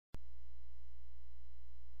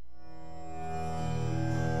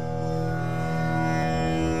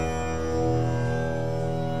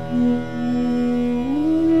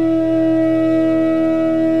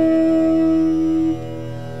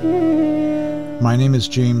My name is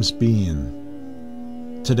James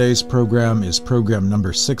Bean. Today's program is program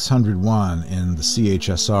number 601 in the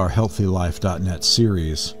CHSR HealthyLife.net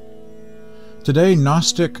series. Today,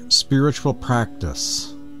 Gnostic spiritual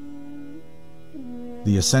practice.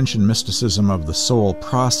 The ascension mysticism of the soul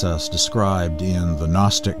process described in the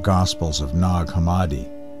Gnostic Gospels of Nag Hammadi.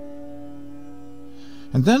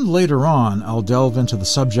 And then later on, I'll delve into the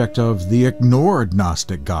subject of the ignored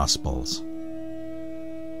Gnostic Gospels.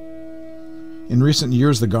 In recent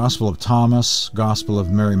years, the Gospel of Thomas, Gospel of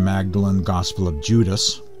Mary Magdalene, Gospel of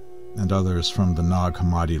Judas, and others from the Nag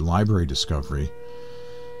Hammadi library discovery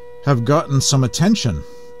have gotten some attention,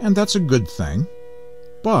 and that's a good thing.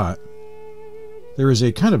 But there is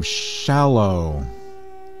a kind of shallow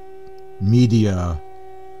media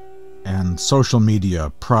and social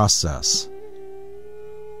media process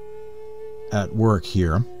at work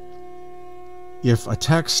here. If a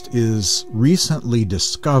text is recently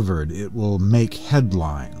discovered, it will make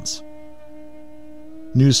headlines.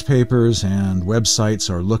 Newspapers and websites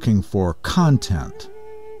are looking for content,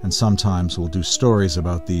 and sometimes will do stories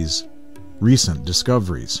about these recent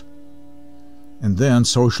discoveries. And then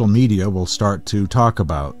social media will start to talk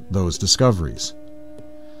about those discoveries.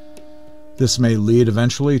 This may lead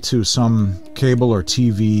eventually to some cable or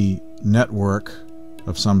TV network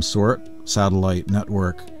of some sort, satellite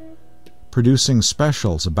network, producing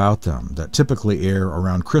specials about them that typically air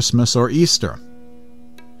around Christmas or Easter.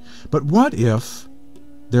 But what if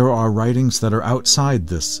there are writings that are outside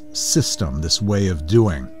this system, this way of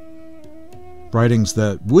doing? Writings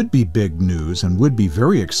that would be big news and would be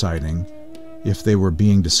very exciting if they were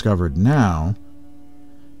being discovered now,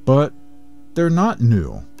 but they're not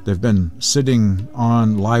new. They've been sitting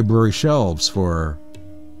on library shelves for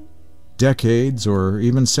decades or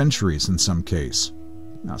even centuries in some cases.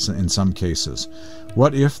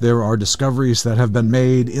 What if there are discoveries that have been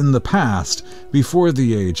made in the past, before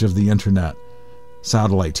the age of the internet,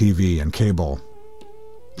 satellite TV and cable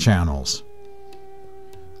channels?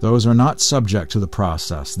 Those are not subject to the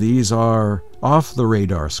process. These are off the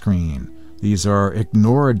radar screen. These are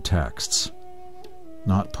ignored texts,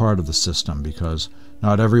 not part of the system, because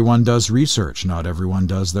not everyone does research, not everyone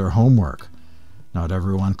does their homework, not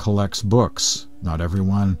everyone collects books, not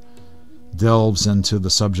everyone delves into the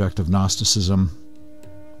subject of Gnosticism,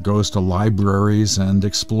 goes to libraries and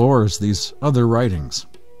explores these other writings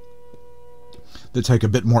that take a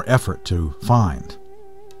bit more effort to find.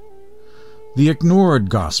 The ignored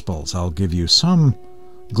Gospels, I'll give you some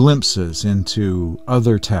glimpses into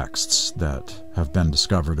other texts that have been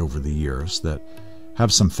discovered over the years that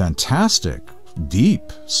have some fantastic,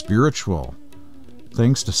 deep, spiritual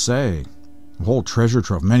things to say. A whole treasure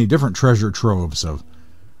trove, many different treasure troves of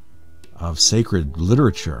sacred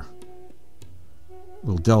literature.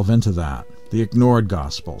 We'll delve into that, the ignored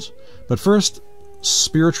Gospels. But first,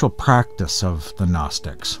 spiritual practice of the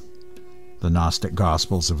Gnostics, the Gnostic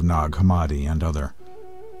Gospels of Nag Hammadi and other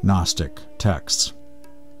Gnostic texts.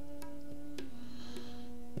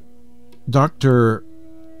 Dr.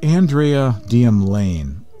 Andrea Diem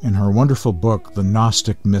Lane, in her wonderful book, The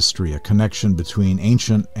Gnostic Mystery, A Connection Between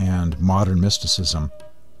Ancient and Modern Mysticism,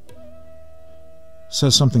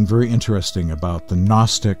 says something very interesting about the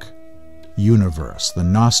Gnostic universe, the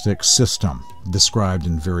Gnostic system described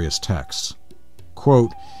in various texts.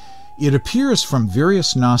 Quote, "It appears from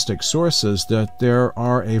various Gnostic sources that there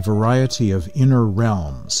are a variety of inner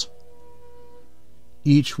realms,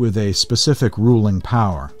 each with a specific ruling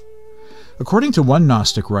power. According to one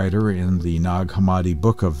Gnostic writer in the Nag Hammadi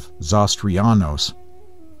book of Zostrianos,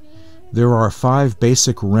 there are 5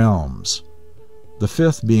 basic realms, the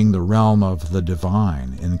 5th being the realm of the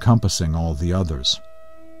divine, encompassing all the others.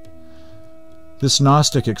 This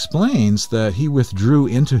Gnostic explains that he withdrew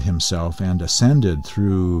into himself and ascended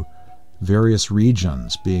through various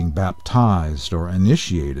regions, being baptized or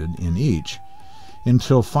initiated in each,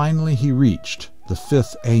 until finally he reached the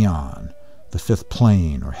 5th Aeon, the 5th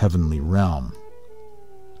plane or heavenly realm.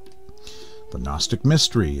 The Gnostic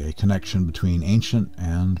Mystery, A Connection Between Ancient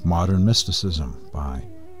and Modern Mysticism, by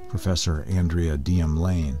Professor Andrea Diem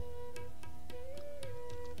Lane.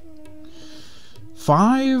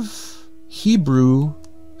 5 Hebrew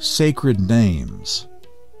sacred names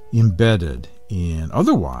embedded in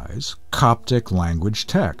otherwise Coptic language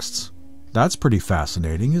texts. That's pretty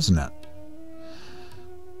fascinating, isn't it?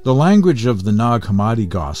 The language of the Nag Hammadi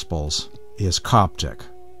Gospels is Coptic.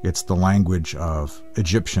 It's the language of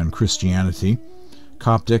Egyptian Christianity.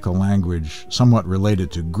 Coptic, a language somewhat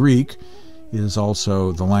related to Greek, is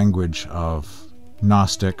also the language of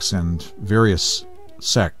Gnostics and various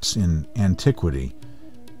sects in antiquity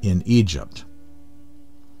in Egypt.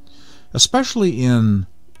 Especially in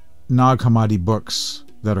Nag Hammadi books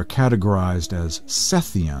that are categorized as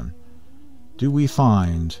Sethian do we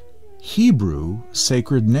find Hebrew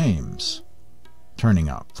sacred names turning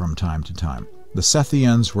up from time to time. The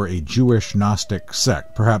Sethians were a Jewish Gnostic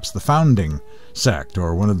sect, perhaps the founding sect,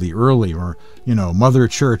 or one of the early, or, mother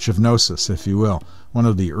church of Gnosis, if you will, one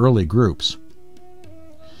of the early groups.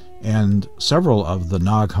 And several of the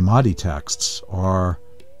Nag Hammadi texts are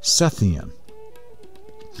Sethian.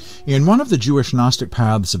 In one of the Jewish Gnostic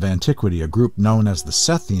paths of antiquity, a group known as the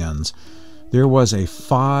Sethians, there was a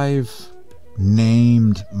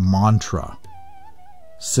 5-named mantra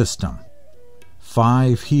system.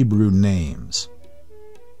 5 Hebrew names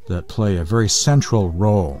that play a very central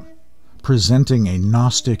role, presenting a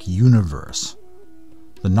Gnostic universe,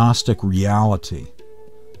 the Gnostic reality,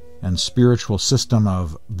 and spiritual system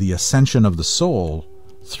of the ascension of the soul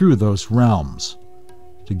through those realms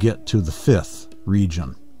to get to the 5th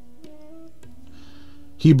region.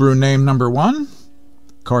 Hebrew name number 1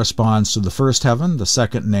 corresponds to the 1st heaven, the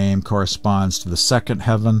 2nd name corresponds to the 2nd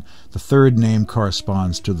heaven, the 3rd name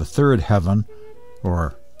corresponds to the 3rd heaven,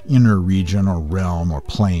 or inner region, or realm, or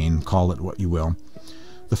plane, call it what you will.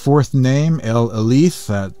 The 4th name, Elethe,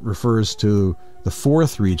 that refers to the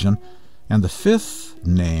 4th region, and the 5th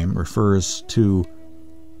name refers to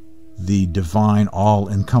the divine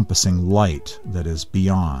all-encompassing light that is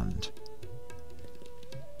beyond.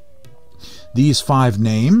 These 5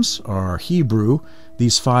 names are Hebrew.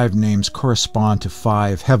 These 5 names correspond to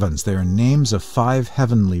 5 heavens. They are names of 5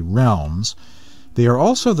 heavenly realms. They are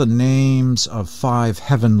also the names of 5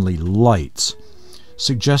 heavenly lights,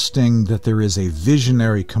 suggesting that there is a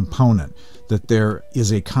visionary component, that there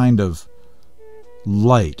is a kind of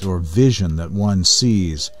light or vision that one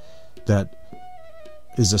sees that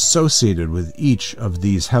is associated with each of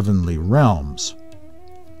these heavenly realms.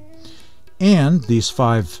 And these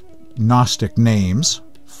 5 Gnostic names,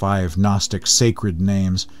 5 Gnostic sacred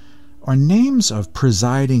names, are names of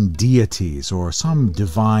presiding deities or some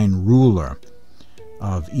divine ruler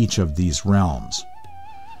of each of these realms.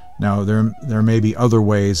 Now, there may be other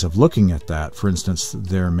ways of looking at that. For instance,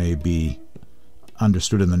 there may be,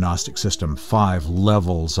 understood in the Gnostic system, 5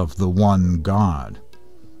 levels of the one God.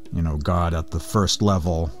 God at the 1st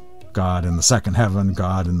level, God in the 2nd heaven,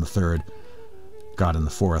 God in the 3rd, God in the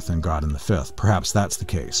 4th, and God in the 5th. Perhaps that's the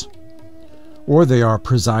case. Or they are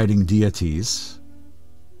presiding deities,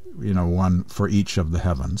 one for each of the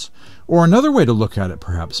heavens. Or another way to look at it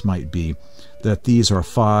perhaps might be that these are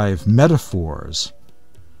 5 metaphors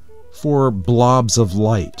for blobs of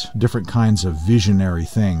light, different kinds of visionary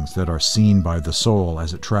things that are seen by the soul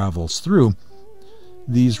as it travels through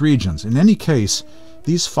these regions. In any case,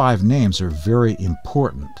 these 5 names are very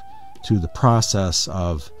important to the process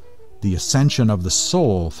of the ascension of the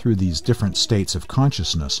soul through these different states of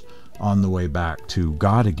consciousness on the way back to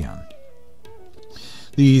God again.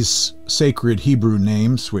 These sacred Hebrew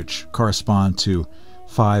names, which correspond to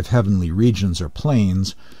 5 heavenly regions or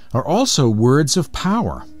planes, are also words of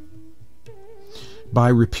power. By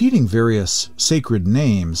repeating various sacred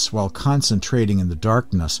names while concentrating in the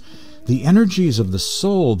darkness, the energies of the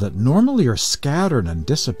soul that normally are scattered and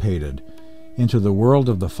dissipated into the world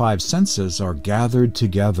of the 5 senses are gathered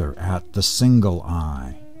together at the single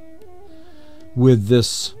eye. With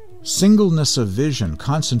this singleness of vision,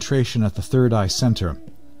 concentration at the 3rd eye center,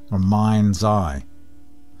 or mind's eye,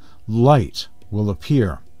 light will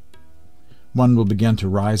appear. One will begin to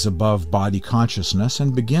rise above body consciousness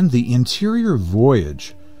and begin the interior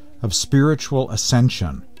voyage of spiritual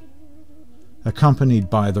ascension, accompanied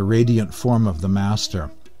by the radiant form of the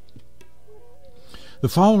Master. The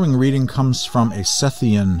following reading comes from a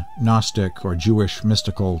Sethian Gnostic or Jewish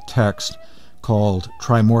mystical text called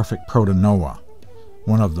Trimorphic Protennoia,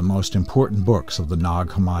 one of the most important books of the Nag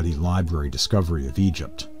Hammadi library discovery of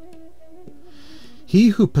Egypt. He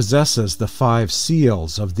who possesses the 5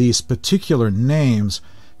 seals of these particular names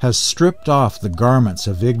has stripped off the garments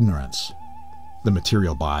of ignorance, the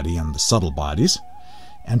material body and the subtle bodies,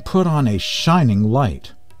 and put on a shining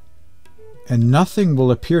light. And nothing will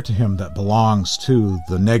appear to him that belongs to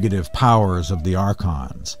the negative powers of the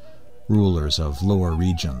Archons, rulers of lower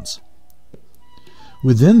regions.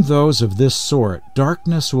 Within those of this sort,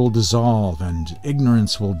 darkness will dissolve and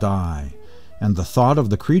ignorance will die, and the thought of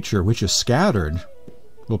the creature which is scattered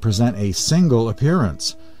will present a single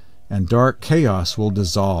appearance, and dark chaos will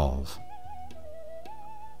dissolve.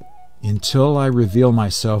 Until I reveal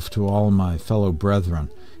myself to all my fellow brethren,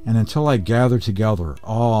 and until I gather together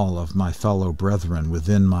all of my fellow brethren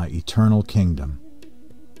within my eternal kingdom.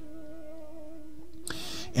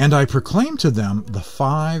 And I proclaim to them the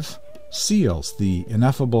 5 seals, the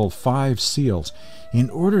ineffable 5 seals, in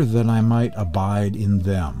order that I might abide in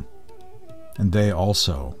them, and they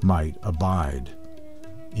also might abide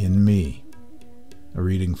in me. A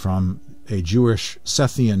reading from a Jewish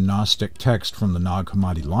Sethian Gnostic text from the Nag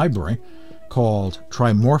Hammadi library called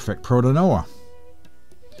Trimorphic Protennoia,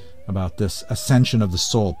 about this ascension of the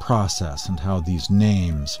soul process and how these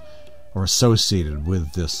names are associated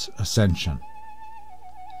with this ascension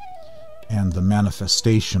and the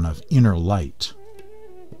manifestation of inner light.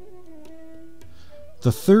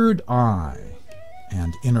 The third eye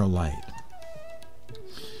and inner light.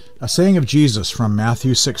 A saying of Jesus from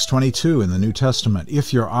Matthew 6:22 in the New Testament,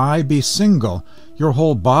 "If your eye be single, your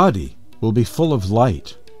whole body will be full of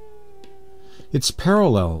light." It's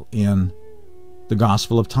parallel in the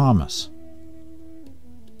Gospel of Thomas.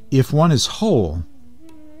 If one is whole,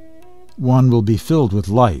 one will be filled with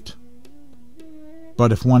light.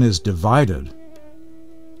 But if one is divided,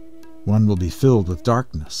 one will be filled with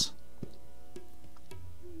darkness.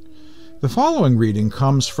 The following reading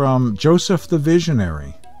comes from Joseph the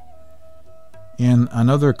Visionary in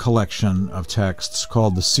another collection of texts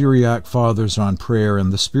called the Syriac Fathers on Prayer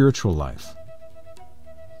and the Spiritual Life.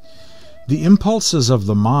 The impulses of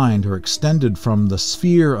the mind are extended from the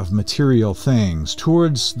sphere of material things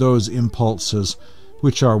towards those impulses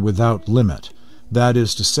which are without limit, that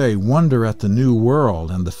is to say, wonder at the new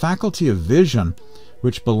world and the faculty of vision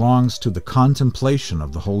which belongs to the contemplation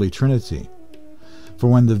of the Holy Trinity. For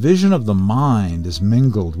when the vision of the mind is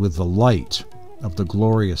mingled with the light of the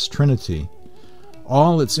glorious Trinity,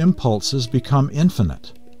 all its impulses become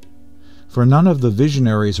infinite. For none of the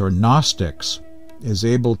visionaries or Gnostics is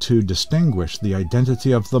able to distinguish the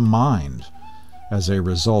identity of the mind as a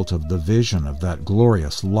result of the vision of that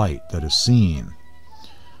glorious light that is seen.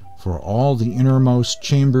 For all the innermost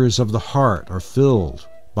chambers of the heart are filled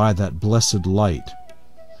by that blessed light.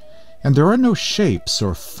 And there are no shapes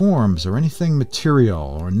or forms or anything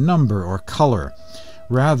material or number or color.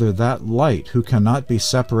 Rather, that light, who cannot be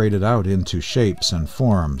separated out into shapes and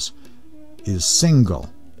forms, is single,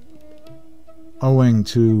 owing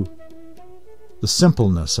to the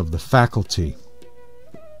simpleness of the faculty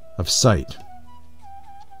of sight.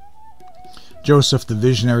 Joseph the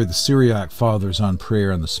Visionary, the Syriac Fathers on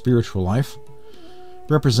Prayer and the Spiritual Life,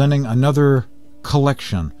 representing another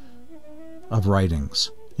collection of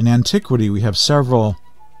writings. In antiquity, we have several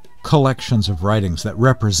collections of writings that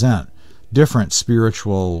represent different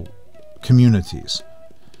spiritual communities.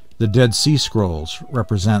 The Dead Sea Scrolls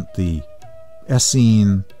represent the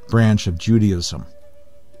Essene branch of Judaism.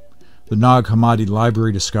 The Nag Hammadi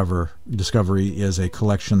Library Discovery is a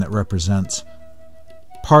collection that represents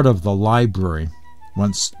part of the library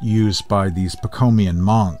once used by these Pacomian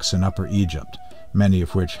monks in Upper Egypt, many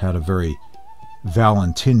of which had a very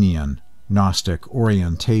Valentinian Gnostic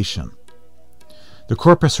orientation. The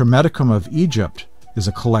Corpus Hermeticum of Egypt is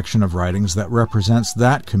a collection of writings that represents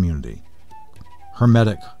that community,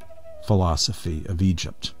 Hermetic philosophy of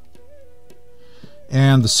Egypt.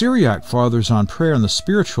 And the Syriac Fathers on Prayer and the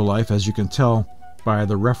Spiritual Life, as you can tell by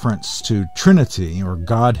the reference to Trinity or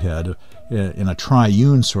Godhead in a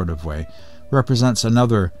triune sort of way, represents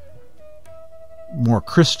another more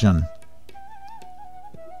Christian,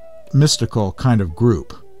 mystical kind of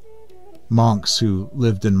group, monks who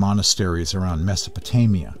lived in monasteries around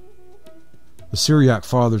Mesopotamia. The Syriac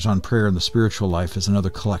Fathers on Prayer and the Spiritual Life is another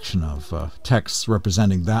collection of texts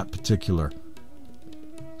representing that particular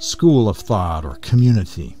school of thought or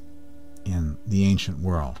community in the ancient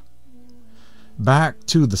world. Back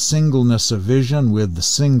to the singleness of vision with the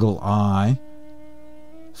single eye,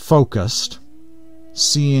 focused,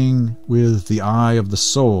 seeing with the eye of the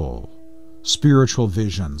soul, spiritual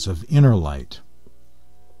visions of inner light.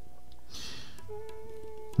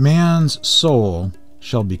 Man's soul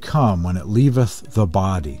shall become, when it leaveth the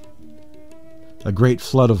body, a great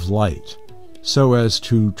flood of light, so as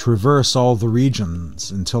to traverse all the regions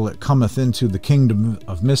until it cometh into the kingdom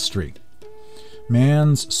of mystery.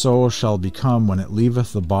 Man's soul shall become, when it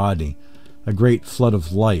leaveth the body, a great flood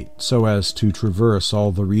of light, so as to traverse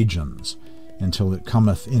all the regions until it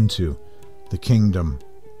cometh into the kingdom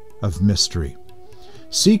of mystery.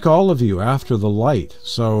 Seek all of you after the light,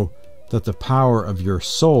 so that the power of your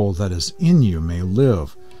soul that is in you may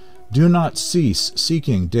live. Do not cease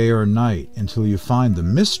seeking day or night until you find the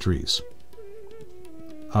mysteries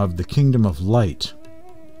of the kingdom of light,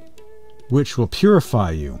 which will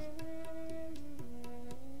purify you,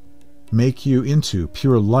 make you into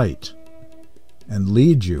pure light, and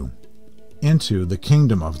lead you into the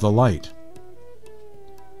kingdom of the light.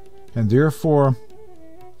 And therefore,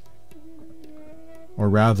 or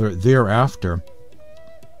rather thereafter,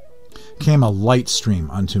 came a light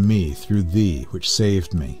stream unto me through thee, which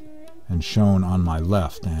saved me, and shone on my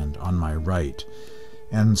left and on my right.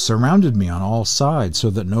 and surrounded me on all sides, so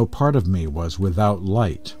that no part of me was without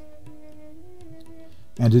light.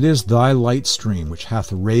 And it is thy light stream which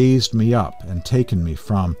hath raised me up and taken me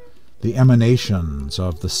from the emanations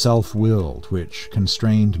of the self-willed which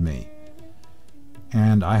constrained me.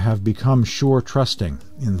 And I have become sure trusting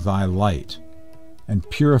in thy light, and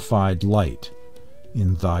purified light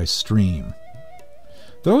in thy stream.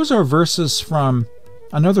 Those are verses from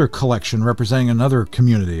another collection representing another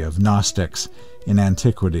community of Gnostics in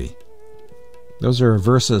antiquity. Those are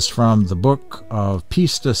verses from the book of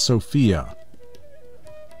Pista Sophia,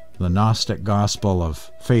 the Gnostic Gospel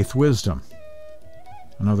of Faith Wisdom,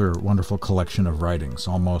 another wonderful collection of writings,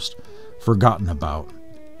 almost forgotten about.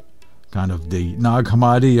 Kind of the Nag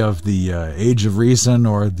Hammadi of the Age of Reason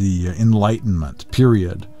or the Enlightenment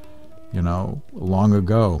period, long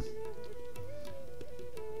ago,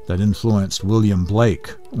 that influenced William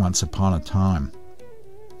Blake once upon a time.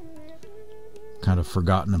 Kind of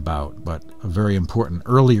forgotten about, but a very important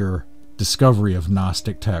earlier discovery of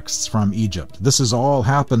Gnostic texts from Egypt. This has all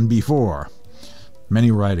happened before.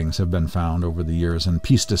 Many writings have been found over the years, and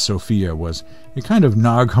Pista Sophia was a kind of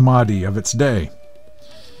Nag Hammadi of its day.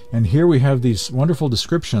 And here we have these wonderful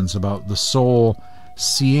descriptions about the soul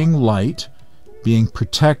seeing light, being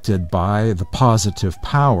protected by the positive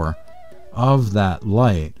power of that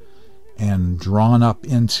light, and drawn up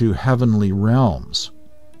into heavenly realms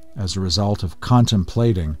as a result of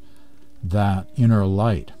contemplating that inner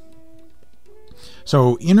light.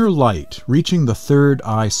 So inner light, reaching the third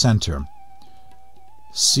eye center,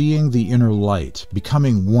 seeing the inner light,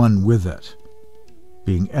 becoming one with it,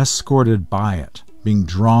 being escorted by it, being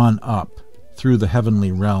drawn up through the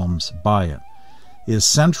heavenly realms by it, is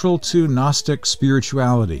central to Gnostic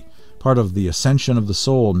spirituality, part of the ascension of the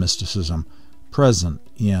soul mysticism present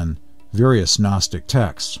in various Gnostic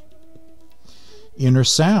texts. Inner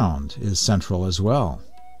sound is central as well.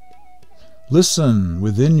 Listen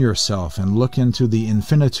within yourself and look into the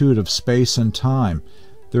infinitude of space and time.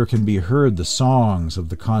 There can be heard the songs of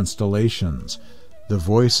the constellations, the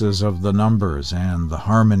voices of the numbers, and the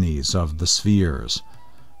harmonies of the spheres.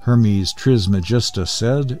 Hermes Trismegistus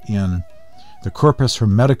said in the Corpus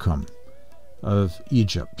Hermeticum of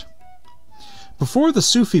Egypt. Before the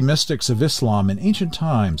Sufi mystics of Islam in ancient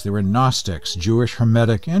times, there were Gnostics, Jewish,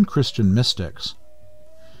 Hermetic, and Christian mystics,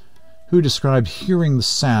 who described hearing the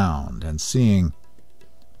sound and seeing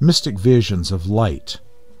mystic visions of light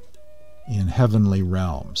in heavenly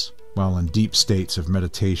realms while in deep states of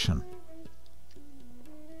meditation.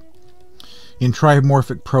 In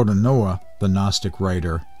Trimorphic Protennoia, the Gnostic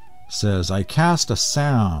writer says, I cast a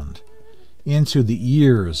sound into the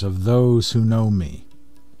ears of those who know me,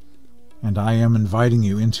 and I am inviting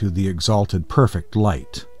you into the exalted perfect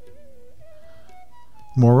light.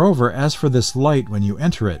 Moreover, as for this light, when you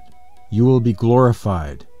enter it, you will be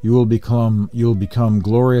glorified. You will become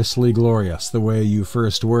gloriously glorious, the way you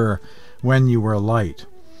first were when you were light.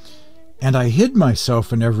 And I hid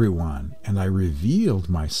myself in everyone, and I revealed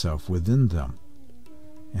myself within them.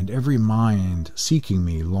 And every mind seeking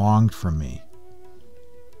me longed for me.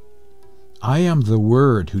 I am the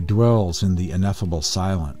Word who dwells in the ineffable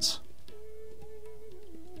silence.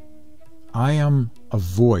 I am a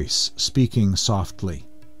voice speaking softly.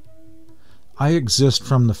 I exist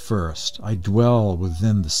from the first. I dwell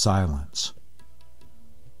within the silence.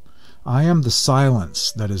 I am the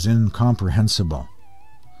silence that is incomprehensible.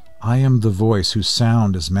 I am the voice whose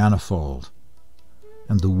sound is manifold,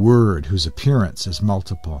 and the word whose appearance is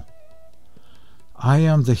multiple. I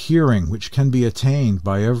am the hearing which can be attained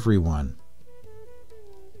by everyone.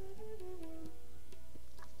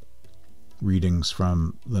 Readings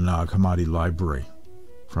from the Nag Hammadi Library,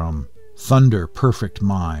 from Thunder, Perfect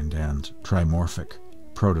Mind, and Trimorphic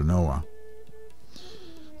Protennoia.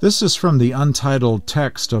 This is from the untitled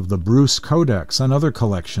text of the Bruce Codex, another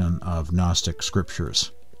collection of Gnostic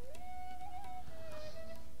scriptures.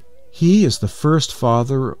 He is the first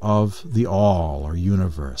father of the all, or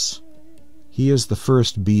universe. He is the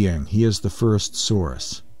first being. He is the first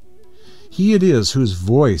source. He it is whose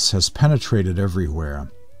voice has penetrated everywhere.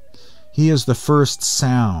 He is the first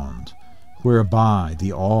sound, whereby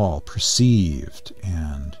the all perceived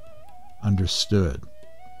and understood.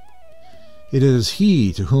 It is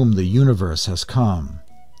he to whom the universe has come.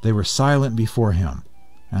 They were silent before him,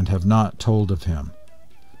 and have not told of him,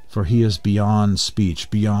 for he is beyond speech,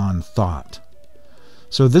 beyond thought.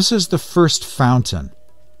 So this is the first fountain.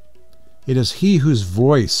 It is he whose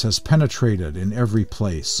voice has penetrated in every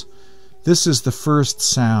place. This is the first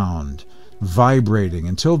sound, vibrating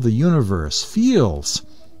until the universe feels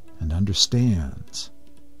and understands.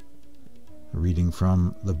 A reading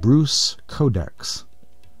from the Bruce Codex,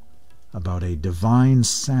 about a divine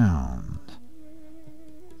sound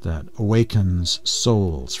that awakens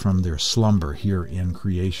souls from their slumber here in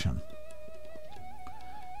creation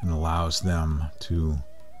and allows them to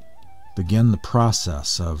begin the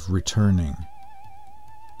process of returning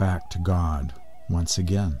back to God once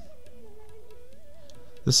again.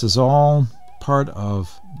 This is all part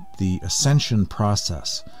of the ascension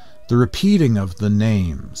process, the repeating of the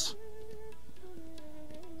names,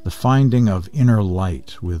 the finding of inner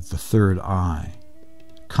light with the third eye,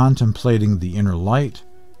 contemplating the inner light,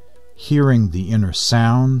 hearing the inner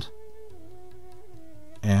sound,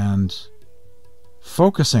 and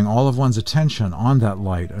focusing all of one's attention on that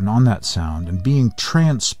light and on that sound, and being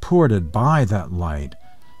transported by that light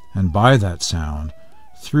and by that sound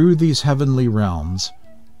through these heavenly realms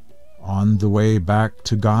on the way back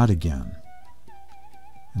to God again.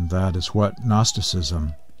 And that is what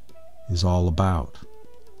Gnosticism is all about.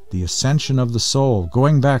 The ascension of the soul,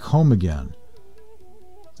 going back home again,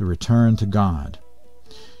 the return to God.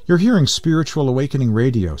 You're hearing Spiritual Awakening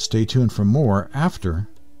Radio. Stay tuned for more after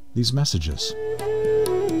these messages.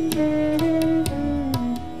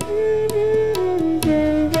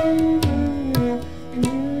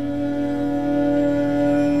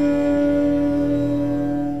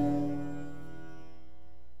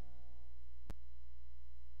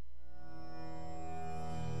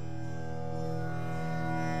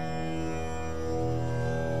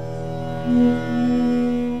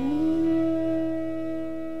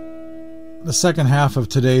 The second half of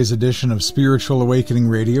today's edition of Spiritual Awakening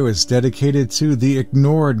Radio is dedicated to the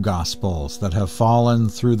ignored Gospels that have fallen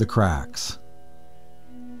through the cracks.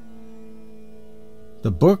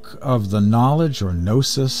 The Book of the Knowledge or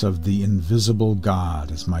Gnosis of the Invisible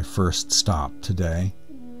God is my first stop today.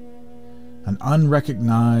 An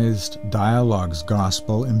unrecognized dialogues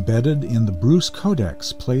gospel embedded in the Bruce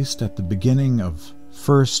Codex, placed at the beginning of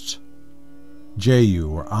First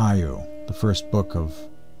Jehu or Ayu, the first book of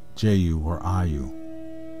Jehu or Ayu.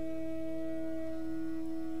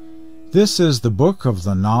 This is the book of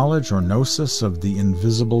the knowledge or gnosis of the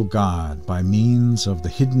invisible God by means of the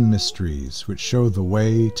hidden mysteries which show the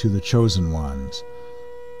way to the chosen ones,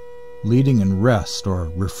 leading in rest or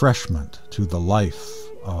refreshment to the life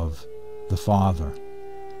of the Father.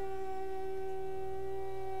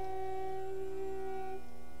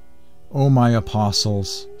 O my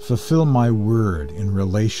apostles, fulfill my word in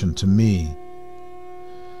relation to me,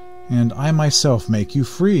 and I myself make you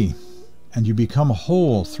free, and you become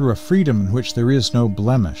whole through a freedom in which there is no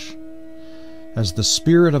blemish. As the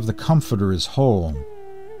spirit of the Comforter is whole,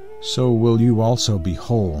 so will you also be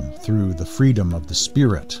whole through the freedom of the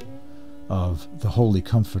Spirit of the Holy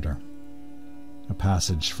Comforter. A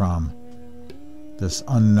passage from this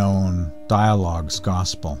unknown dialogues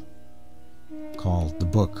gospel called the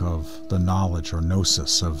Book of the Knowledge or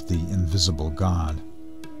Gnosis of the Invisible God.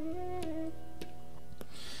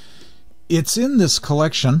 It's in this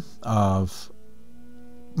collection of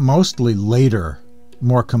mostly later,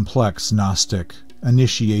 more complex Gnostic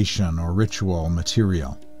initiation or ritual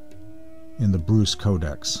material in the Bruce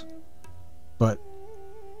Codex. But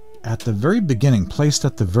at the very beginning, placed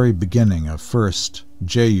at the very beginning of First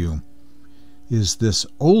Jehu, is this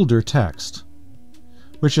older text,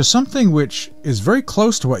 which is something which is very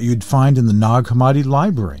close to what you'd find in the Nag Hammadi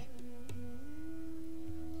library.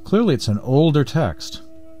 Clearly it's an older text,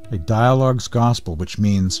 a dialogues gospel, which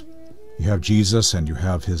means you have Jesus and you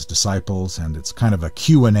have his disciples, and it's kind of a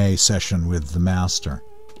Q&A session with the Master.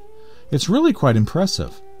 It's really quite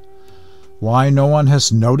impressive. Why no one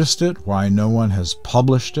has noticed it, why no one has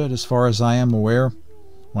published it as far as I am aware,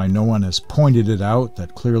 why no one has pointed it out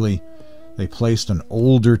that clearly they placed an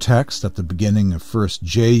older text at the beginning of First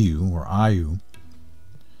Jehu or Ayu.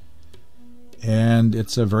 And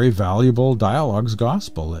it's a very valuable dialogues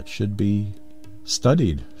gospel that should be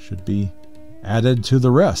studied, should be added to the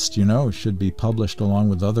rest, should be published along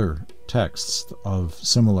with other texts of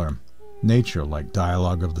similar nature, like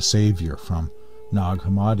Dialogue of the Savior from Nag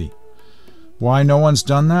Hammadi. Why no one's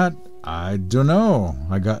done that? I don't know.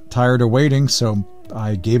 I got tired of waiting, so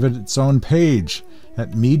I gave it its own page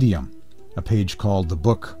at Medium, a page called the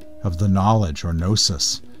Book of the Knowledge or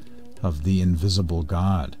Gnosis of the Invisible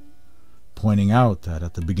God, pointing out that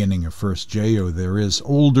at the beginning of First Jehu there is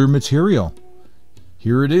older material.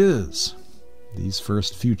 Here it is. These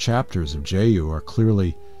first few chapters of Jehu are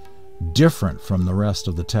clearly different from the rest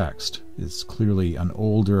of the text. It's clearly an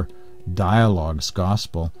older dialogues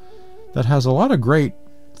gospel that has a lot of great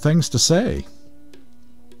things to say.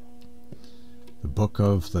 The Book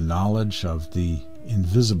of the Knowledge of the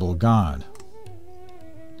Invisible God.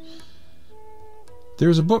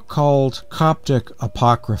 There's a book called Coptic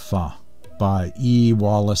Apocrypha by E.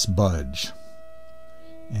 Wallace Budge.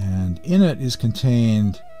 And in it is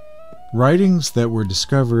contained writings that were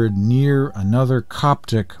discovered near another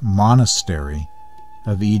Coptic monastery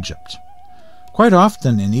of Egypt. Quite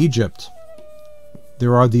often in Egypt,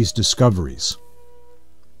 there are these discoveries.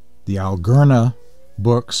 The Algirna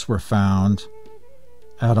books were found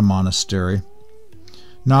at a monastery.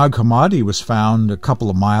 Nag Hammadi was found a couple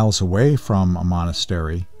of miles away from a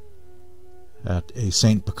monastery at a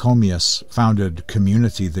St. Pachomius founded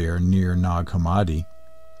community there near Nag Hammadi.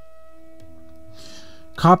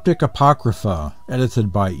 Coptic Apocrypha,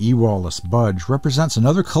 edited by E. Wallace Budge, represents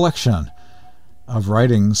another collection of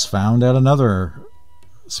writings found at another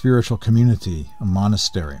spiritual community, a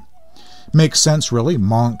monastery. Makes sense, really.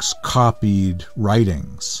 Monks copied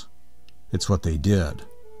writings. It's what they did.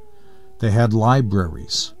 They had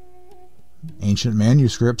libraries. Ancient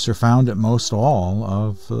manuscripts are found at most all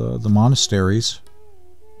of the monasteries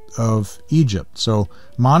of Egypt. So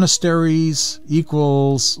monasteries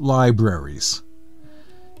equals libraries.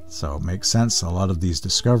 So it makes sense a lot of these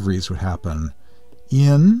discoveries would happen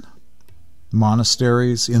in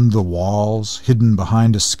monasteries, in the walls, hidden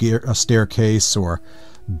behind a staircase, or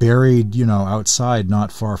buried, outside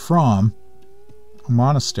not far from a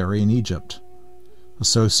monastery in Egypt,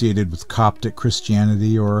 associated with Coptic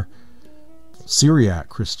Christianity or Syriac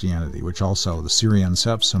Christianity, which also the Syrians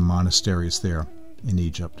have some monasteries there in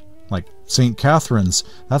Egypt. Like St. Catherine's,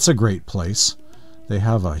 that's a great place. They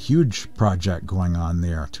have a huge project going on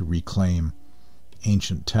there to reclaim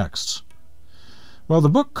ancient texts. Well, the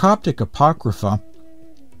book Coptic Apocrypha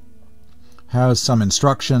has some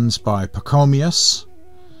instructions by Pachomius.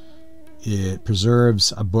 It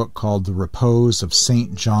preserves a book called The Repose of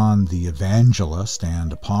St. John the Evangelist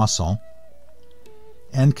and Apostle,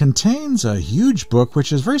 and contains a huge book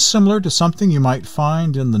which is very similar to something you might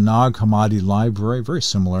find in the Nag Hammadi library, very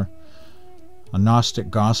similar. A Gnostic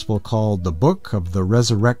gospel called The Book of the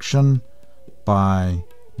Resurrection by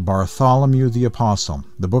Bartholomew the Apostle.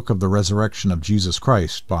 The Book of the Resurrection of Jesus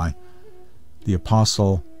Christ by the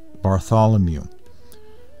Apostle Bartholomew.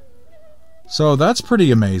 So that's pretty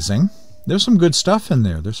amazing. There's some good stuff in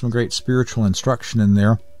there. There's some great spiritual instruction in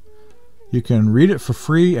there. You can read it for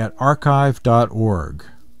free at archive.org,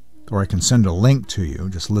 or I can send a link to you.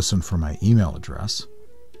 Just listen for my email address.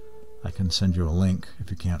 I can send you a link if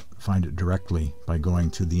you can't find it directly by going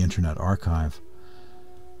to the Internet Archive.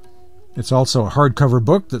 It's also a hardcover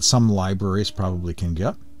book that some libraries probably can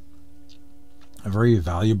get. A very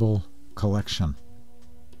valuable collection.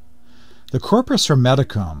 The Corpus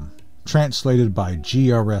Hermeticum, translated by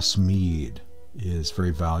G.R.S. Mead, is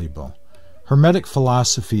very valuable. Hermetic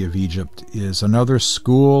philosophy of Egypt is another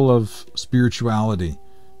school of spirituality,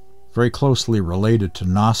 very closely related to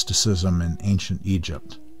Gnosticism in ancient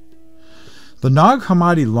Egypt. The Nag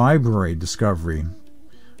Hammadi Library discovery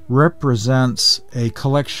represents a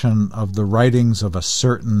collection of the writings of a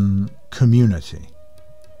certain community.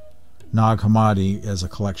 Nag Hammadi is a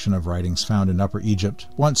collection of writings found in Upper Egypt,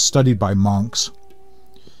 once studied by monks,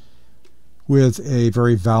 with a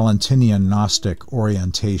very Valentinian Gnostic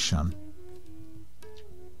orientation.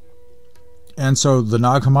 And so the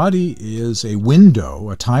Nag Hammadi is a window,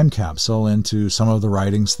 a time capsule into some of the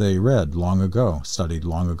writings they read long ago, studied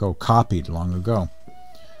long ago, copied long ago.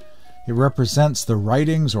 It represents the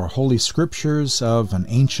writings or holy scriptures of an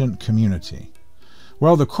ancient community.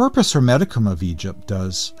 Well, the Corpus Hermeticum of Egypt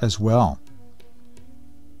does as well.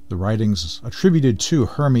 The writings attributed to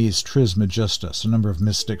Hermes Trismegistus. A number of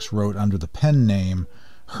mystics wrote under the pen name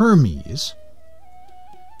Hermes.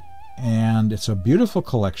 And it's a beautiful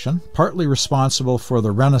collection, partly responsible for the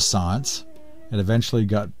Renaissance. It eventually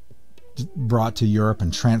got brought to Europe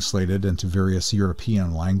and translated into various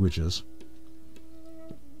European languages.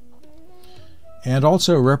 And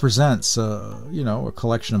also represents, a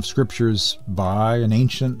collection of scriptures by an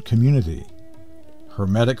ancient community.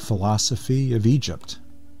 Hermetic philosophy of Egypt.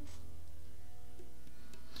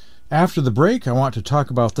 After the break, I want to talk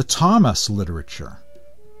about the Thomas literature.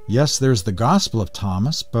 Yes, there's the Gospel of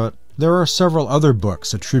Thomas, but there are several other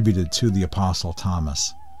books attributed to the Apostle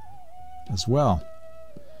Thomas as well.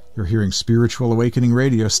 You're hearing Spiritual Awakening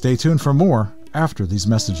Radio. Stay tuned for more after these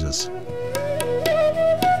messages.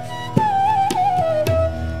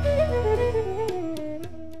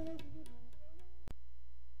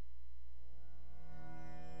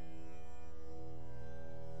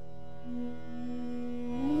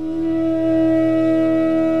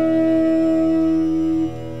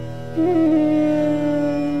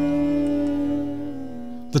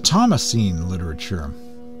 The Thomasine literature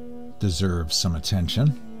deserves some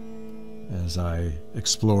attention as I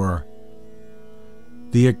explore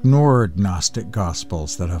the ignored Gnostic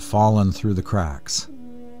Gospels that have fallen through the cracks.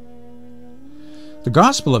 The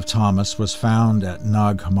Gospel of Thomas was found at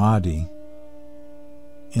Nag Hammadi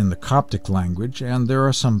in the Coptic language, and there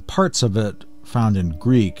are some parts of it found in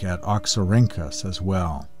Greek at Oxyrhynchus as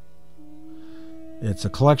well. It's a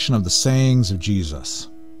collection of the sayings of Jesus.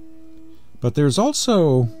 But there's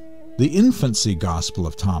also the infancy Gospel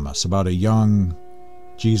of Thomas, about a young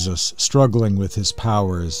Jesus struggling with his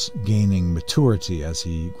powers, gaining maturity as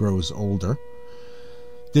he grows older.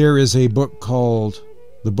 There is a book called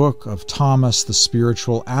The Book of Thomas the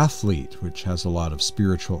Spiritual Athlete, which has a lot of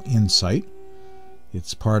spiritual insight.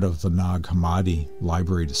 It's part of the Nag Hammadi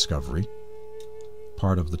library discovery,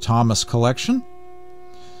 part of the Thomas collection.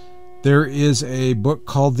 There is a book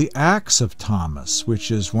called The Acts of Thomas,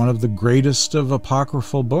 which is one of the greatest of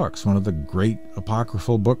apocryphal books, one of the great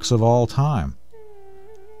apocryphal books of all time.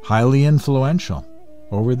 Highly influential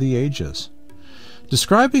over the ages,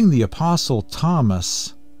 describing the Apostle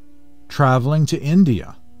Thomas traveling to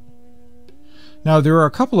India. Now, there are a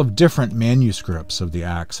couple of different manuscripts of the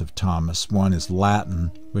Acts of Thomas. One is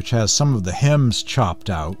Latin, which has some of the hymns chopped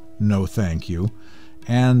out, no thank you,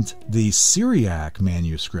 and the Syriac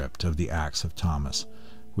manuscript of the Acts of Thomas,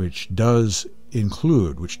 which does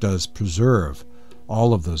preserve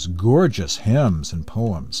all of those gorgeous hymns and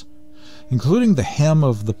poems, including the Hymn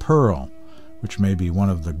of the Pearl, which may be one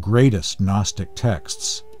of the greatest Gnostic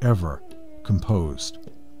texts ever composed.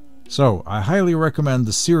 So, I highly recommend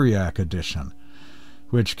the Syriac edition,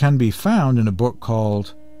 which can be found in a book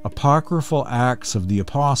called Apocryphal Acts of the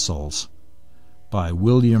Apostles by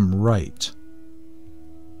William Wright.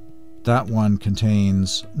 That one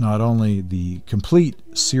contains not only the complete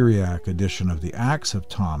Syriac edition of the Acts of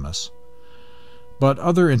Thomas, but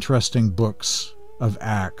other interesting books of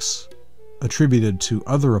Acts attributed to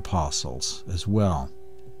other apostles as well.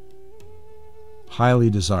 Highly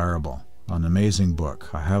desirable, an amazing book.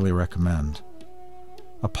 I highly recommend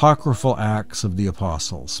Apocryphal Acts of the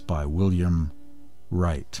Apostles by William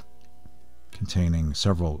Wright, containing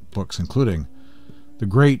several books, including the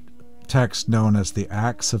great text known as the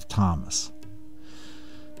Acts of Thomas.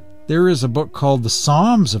 There is a book called the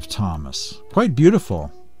Psalms of Thomas, quite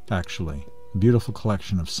beautiful, actually, a beautiful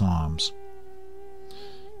collection of psalms.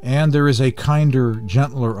 And there is a kinder,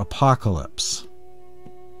 gentler apocalypse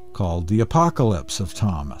called the Apocalypse of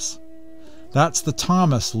Thomas. That's the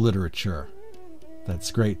Thomas literature.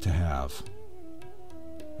 That's great to have.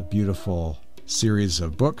 A beautiful series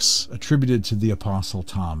of books attributed to the Apostle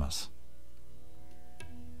Thomas.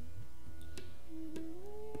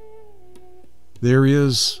 There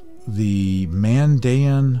is the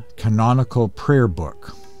Mandaean Canonical Prayer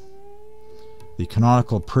Book. The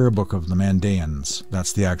Canonical Prayer Book of the Mandaeans.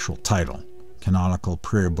 That's the actual title. Canonical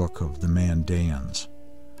Prayer Book of the Mandaeans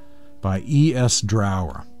by E.S.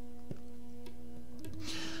 Drower.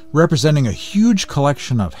 Representing a huge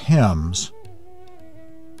collection of hymns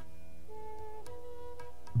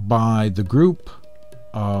by the group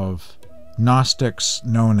of Gnostics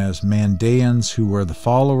known as Mandaeans, who were the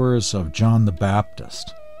followers of John the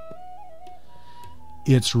Baptist.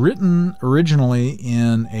 It's written originally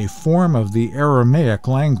in a form of the Aramaic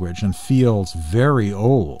language and feels very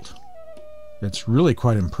old. It's really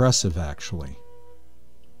quite impressive, actually.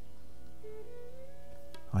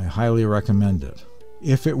 I highly recommend it.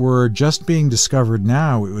 If it were just being discovered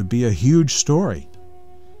now, it would be a huge story.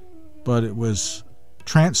 But it was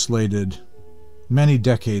translated many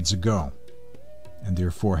decades ago, and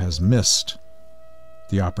therefore has missed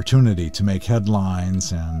the opportunity to make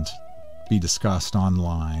headlines and be discussed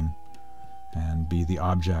online and be the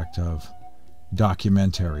object of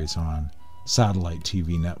documentaries on satellite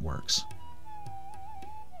TV networks.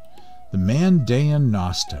 The Mandaean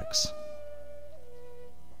Gnostics.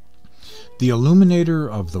 The illuminator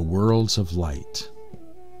of the worlds of light.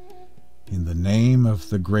 In the name of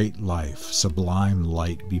the great life, sublime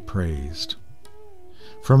light be praised.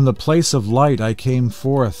 From the place of light I came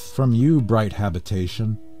forth, from you, bright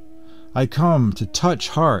habitation. I come to touch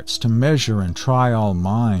hearts, to measure and try all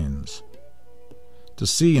minds, to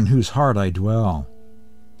see in whose heart I dwell.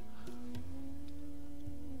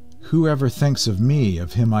 Whoever thinks of me,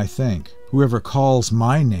 of him I think. Whoever calls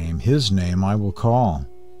my name, his name I will call.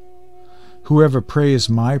 Whoever prays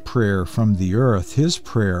my prayer from the earth, his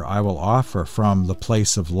prayer I will offer from the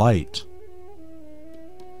place of light.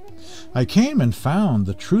 I came and found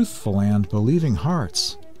the truthful and believing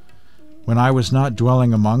hearts. When I was not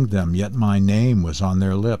dwelling among them, yet my name was on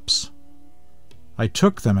their lips. I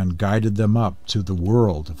took them and guided them up to the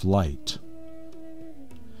world of light.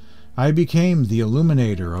 I became the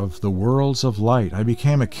illuminator of the worlds of light. I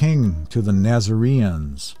became a king to the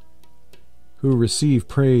Nazareans, who receive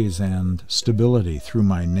praise and stability through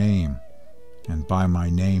my name, and by my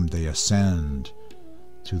name they ascend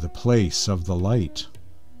to the place of the light.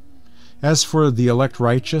 As for the elect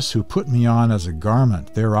righteous who put me on as a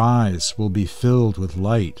garment, their eyes will be filled with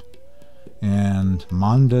light, and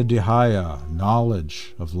Manda Dihaya,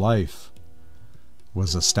 knowledge of life,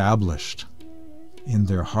 was established in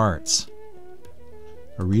their hearts.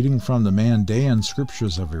 A reading from the Mandaean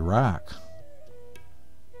scriptures of Iraq,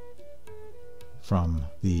 from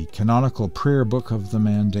the Canonical Prayer Book of the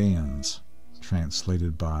Mandaeans,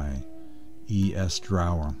 translated by E.S.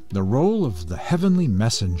 Drower. The role of the heavenly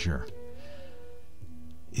messenger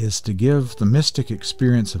is to give the mystic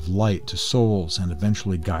experience of light to souls and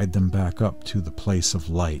eventually guide them back up to the place of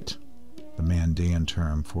light, the Mandaean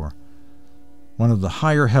term for one of the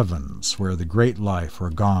higher heavens where the great life or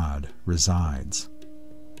God resides.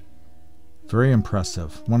 Very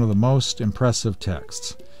impressive. One of the most impressive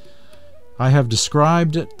texts. I have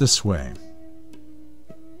described it this way.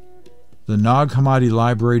 The Nag Hammadi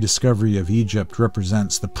Library Discovery of Egypt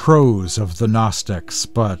represents the prose of the Gnostics,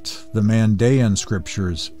 but the Mandaean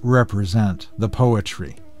scriptures represent the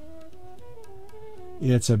poetry.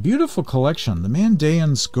 It's a beautiful collection. The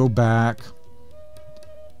Mandaeans go back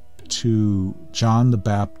to John the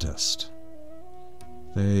Baptist.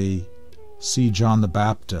 They see John the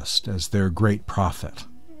Baptist as their great prophet.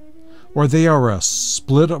 Or they are a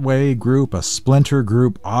split-away group, a splinter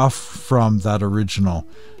group off from that original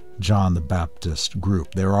John the Baptist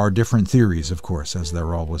group. There are different theories, of course, as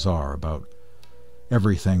there always are, about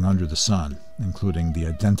everything under the sun, including the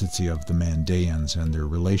identity of the Mandaeans and their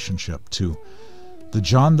relationship to the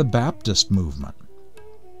John the Baptist movement.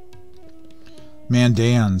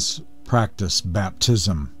 Mandaeans practice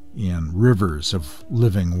baptism in rivers of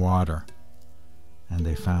living water, and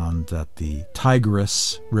they found that the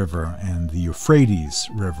Tigris River and the Euphrates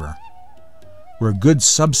River were good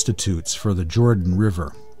substitutes for the Jordan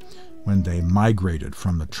River when they migrated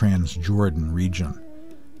from the Transjordan region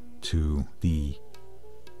to the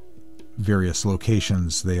various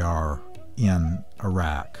locations they are in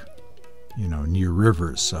Iraq, near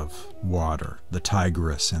rivers of water, the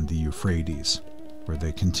Tigris and the Euphrates, where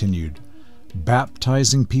they continued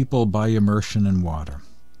baptizing people by immersion in water.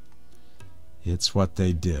 It's what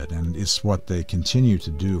they did, and it's what they continue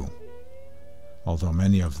to do, although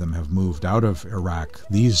many of them have moved out of Iraq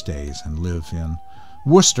these days and live in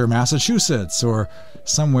Worcester, Massachusetts, or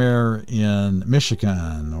somewhere in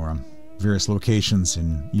Michigan, or various locations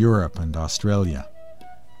in Europe and Australia.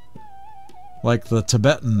 Like the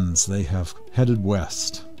Tibetans, they have headed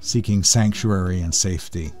west, seeking sanctuary and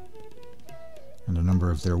safety, and a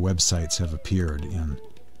number of their websites have appeared in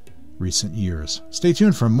recent years. Stay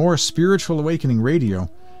tuned for more Spiritual Awakening Radio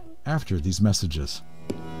after these messages.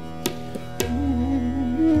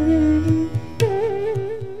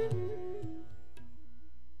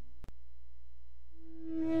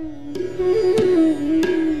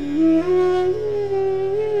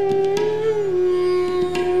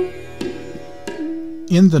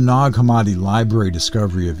 In the Nag Hammadi Library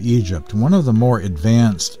Discovery of Egypt, one of the more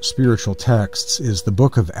advanced spiritual texts is the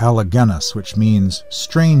Book of Autogenes, which means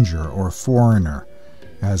stranger or foreigner,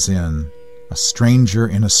 as in a stranger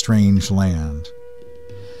in a strange land.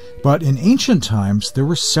 But in ancient times, there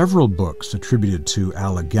were several books attributed to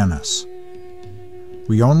Autogenes.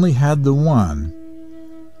 We only had the one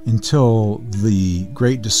until the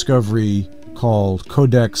great discovery called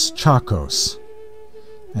Codex Chakos.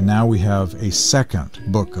 And now we have a second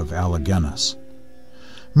book of Autogenes.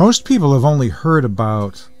 Most people have only heard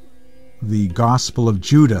about the Gospel of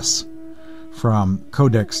Judas from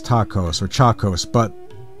Codex Chakos, but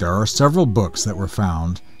there are several books that were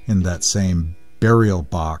found in that same burial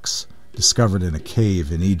box discovered in a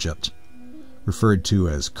cave in Egypt, referred to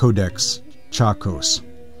as Codex Chakos.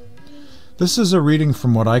 This is a reading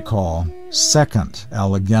from what I call Second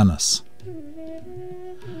Autogenes.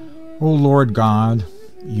 O Lord God,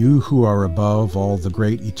 you who are above all the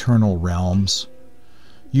great eternal realms,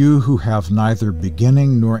 you who have neither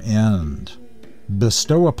beginning nor end,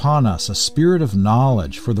 bestow upon us a spirit of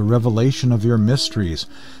knowledge for the revelation of your mysteries,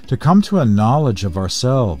 to come to a knowledge of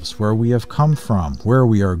ourselves, where we have come from, where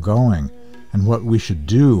we are going, and what we should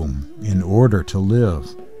do in order to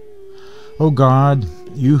live. O God,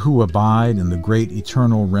 you who abide in the great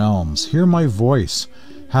eternal realms, hear my voice,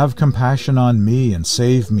 have compassion on me, and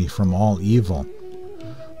save me from all evil.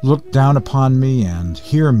 Look down upon me and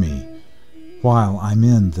hear me while I'm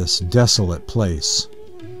in this desolate place.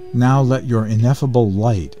 Now let your ineffable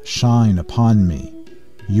light shine upon me,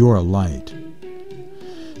 your light.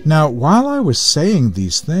 Now while I was saying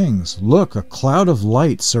these things, look, a cloud of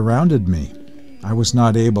light surrounded me, I was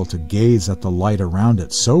not able to gaze at the light around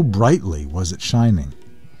it, so brightly was it shining.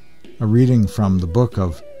 A reading from the book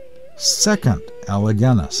of 2nd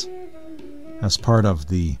Autogenes, as part of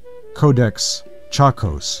the Codex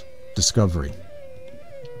Chacos discovery.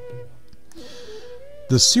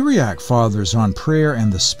 The Syriac Fathers on Prayer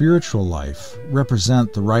and the Spiritual Life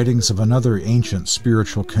represent the writings of another ancient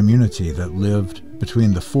spiritual community that lived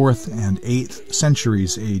between the 4th and 8th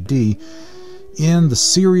centuries AD in the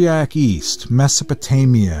Syriac East,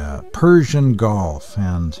 Mesopotamia, Persian Gulf,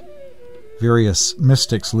 and various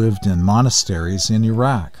mystics lived in monasteries in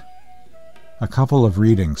Iraq. A couple of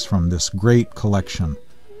readings from this great collection,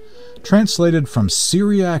 translated from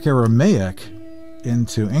Syriac Aramaic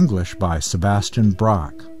into English by Sebastian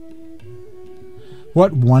Brock.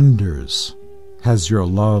 What wonders has your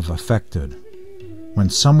love effected? When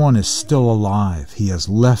someone is still alive, he has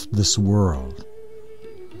left this world.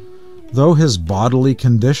 Though his bodily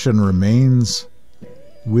condition remains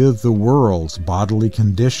with the world's bodily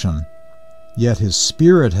condition, yet his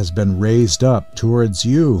spirit has been raised up towards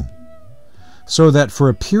you, so that for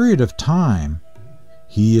a period of time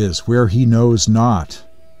he is where he knows not,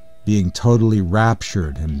 being totally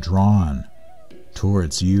raptured and drawn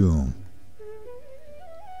towards you.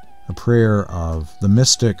 A prayer of the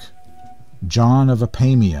mystic John of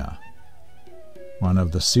Apamea, one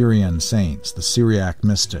of the Syrian saints, the Syriac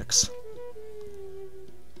mystics,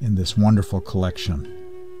 in this wonderful collection.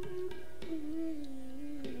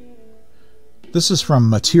 This is from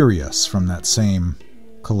Materius, from that same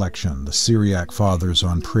collection, the Syriac Fathers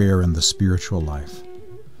on Prayer and the Spiritual Life.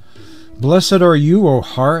 Blessed are you, O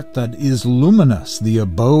heart that is luminous, the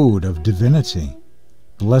abode of divinity.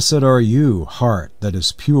 Blessed are you, heart that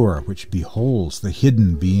is pure, which beholds the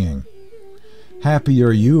hidden being. Happy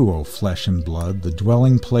are you, O flesh and blood, the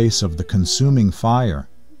dwelling place of the consuming fire.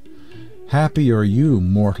 Happy are you,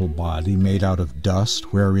 mortal body made out of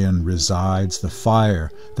dust, wherein resides the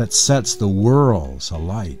fire that sets the worlds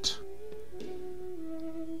alight.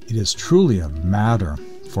 It is truly a matter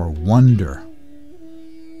for wonder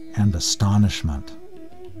and astonishment.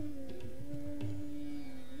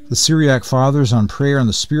 The Syriac Fathers on Prayer and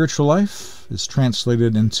the Spiritual Life is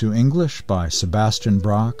translated into English by Sebastian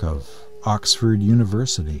Brock of Oxford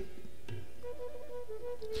University.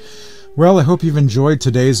 Well, I hope you've enjoyed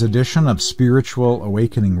today's edition of Spiritual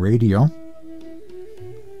Awakening Radio.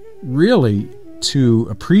 Really, to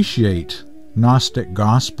appreciate Gnostic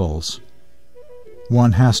Gospels,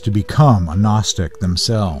 one has to become a Gnostic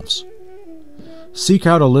themselves. Seek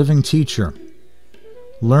out a living teacher.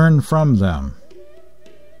 Learn from them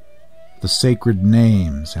the sacred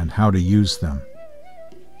names and how to use them.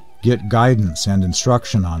 Get guidance and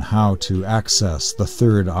instruction on how to access the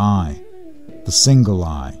third eye, the single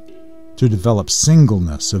eye, to develop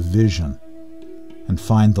singleness of vision and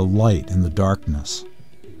find the light in the darkness.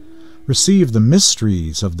 Receive the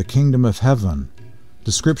mysteries of the kingdom of heaven,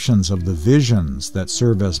 descriptions of the visions that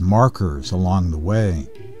serve as markers along the way.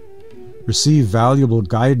 Receive valuable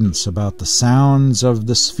guidance about the sounds of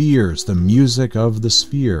the spheres, the music of the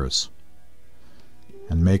spheres,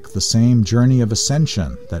 and make the same journey of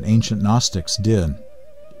ascension that ancient Gnostics did.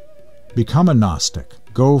 Become a Gnostic.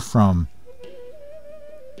 Go from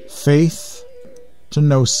faith to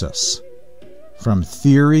gnosis, from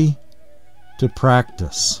theory to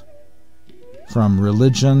practice, from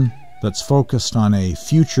religion that's focused on a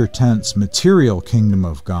future tense material kingdom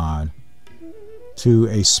of God to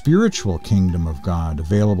a spiritual kingdom of God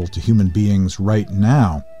available to human beings right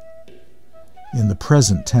now in the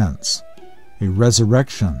present tense, a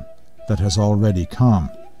resurrection that has already come.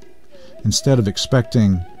 Instead of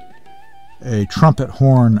expecting a trumpet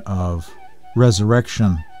horn of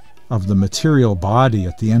resurrection of the material body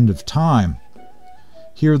at the end of time,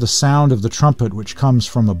 hear the sound of the trumpet which comes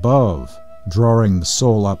from above, drawing the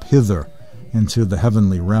soul up hither into the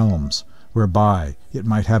heavenly realms, whereby it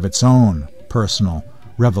might have its own personal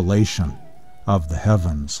revelation of the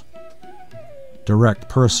heavens, direct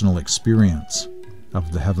personal experience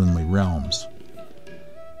of the heavenly realms.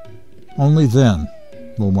 Only then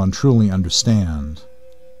will one truly understand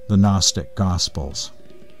the Gnostic Gospels,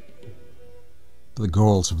 the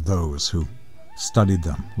goals of those who studied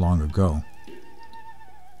them long ago.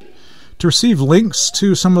 To receive links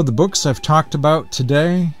to some of the books I've talked about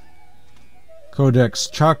today, Codex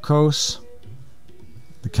Chacos,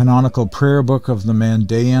 the Canonical Prayer Book of the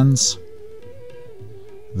Mandaeans,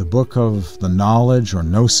 the Book of the Knowledge or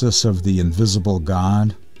Gnosis of the Invisible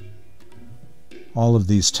God, all of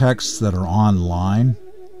these texts that are online,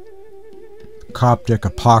 Coptic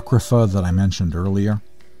Apocrypha that I mentioned earlier,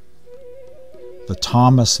 the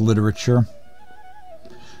Thomas literature.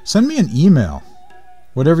 Send me an email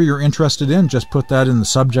Whatever you're interested in, just put that in the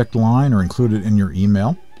subject line or include it in your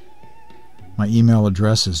email. My email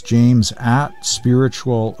address is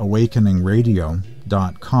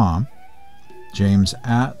james@spiritualawakeningradio.com,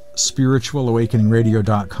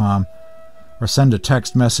 james@spiritualawakeningradio.com, or send a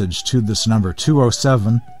text message to this number,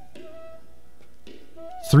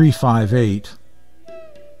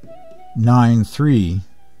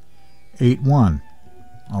 207-358-9381.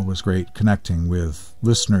 Always great connecting with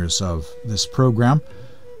listeners of this program.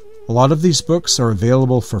 A lot of these books are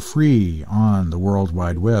available for free on the World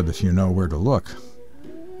Wide Web if you know where to look.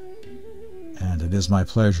 And it is my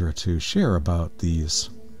pleasure to share about these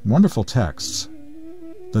wonderful texts,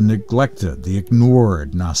 the neglected, the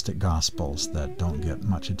ignored Gnostic Gospels that don't get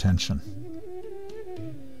much attention.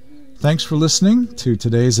 Thanks for listening to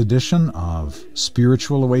today's edition of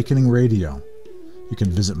Spiritual Awakening Radio. You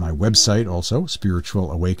can visit my website also,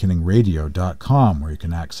 spiritualawakeningradio.com, where you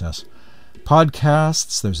can access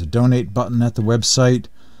podcasts. There's a donate button at the website,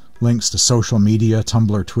 links to social media,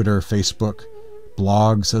 Tumblr, Twitter, Facebook,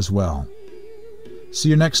 blogs as well. See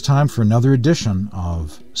you next time for another edition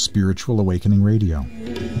of Spiritual Awakening Radio.